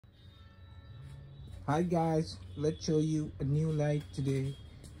Hi guys, let's show you a new light today.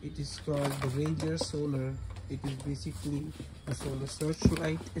 It is called the Ranger Solar. It is basically a solar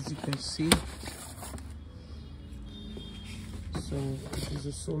searchlight, as you can see. So it is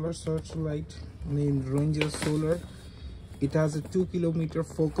a solar searchlight named Ranger Solar. It has a 2 kilometer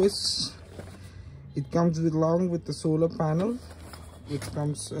focus. It comes along with the solar panel, which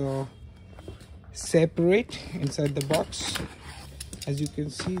comes separate inside the box. As you can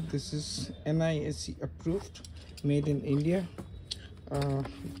see, this is NISE approved, made in India.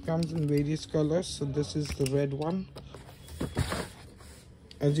 It comes in various colors, so this is the red one.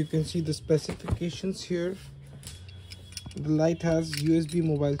 As you can see the specifications here, the light has USB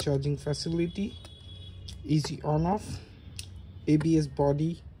mobile charging facility, easy on off, ABS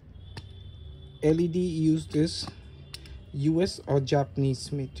body, LED used is US or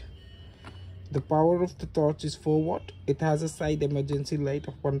Japanese made. The power of the torch is 4 watt. It has a side emergency light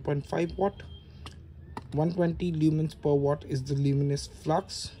of 1.5 watt. 120 lumens per watt is the luminous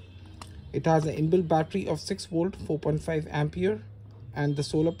flux. It has an inbuilt battery of 6 volt 4.5 ampere, and the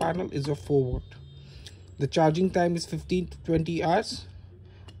solar panel is of 4 watt. The charging time is 15 to 20 hours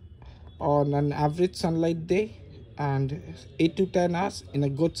on an average sunlight day and 8 to 10 hours in a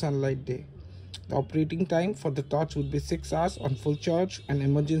good sunlight day. The operating time for the torch would be 6 hours on full charge, and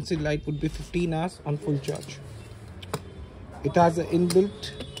emergency light would be 15 hours on full charge. It has an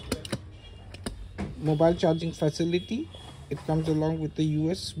inbuilt mobile charging facility. It comes along with the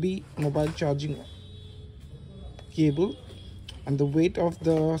USB mobile charging cable, and the weight of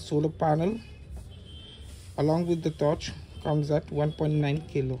the solar panel along with the torch comes at 1.9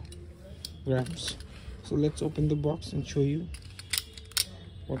 kilograms. So let's open the box and show you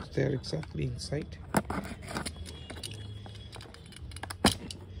what's there exactly inside.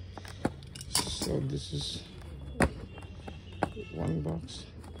 So this is one box.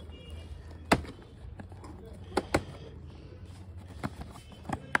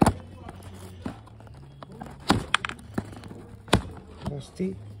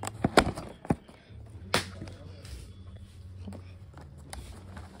 Rusty.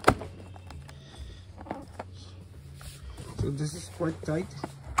 So this is quite tight.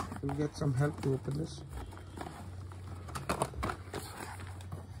 We'll get some help to open this.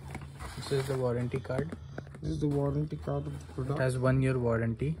 This is the warranty card. This is the warranty card of the product. It has 1 year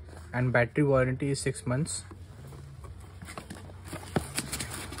warranty, and battery warranty is 6 months.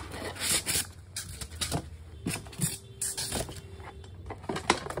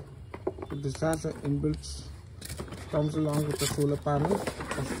 This has an inbuilt, comes along with the solar panel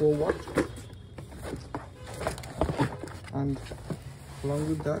of 4 watt, and along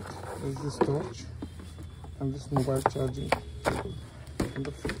with that is this torch and this mobile charging cable and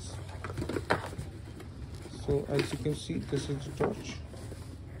the fuse. So as you can see, this is the torch,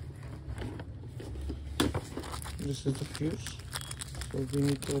 this is the fuse. So we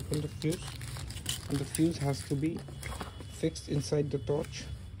need to open the fuse, and the fuse has to be fixed inside the torch.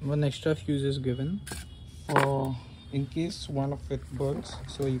 One extra fuse is given for in case one of it burns,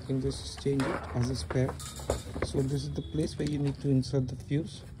 so you can just change it as a spare. So this is the place where you need to insert the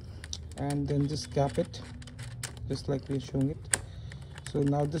fuse, and then just cap it just like we're showing it. So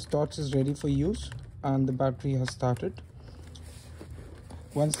now this torch is ready for use, and the battery has started.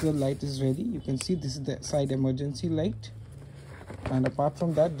 Once the light is ready, you can see this is the side emergency light, and apart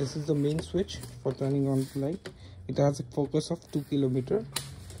from that, this is the main switch for turning on the light. It has a focus of 2 kilometer.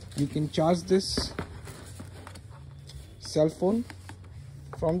 You can charge this cell phone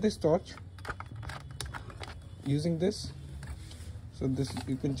from this torch using this. So this,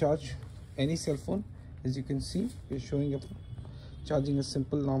 you can charge any cell phone. As you can see, we're showing up charging a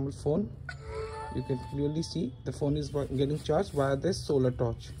simple normal phone. You can clearly see the phone is getting charged via this solar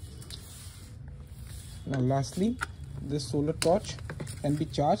torch. Now lastly, this solar torch can be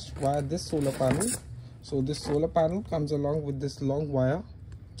charged via this solar panel. So this solar panel comes along with this long wire,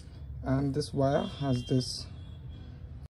 and this wire has this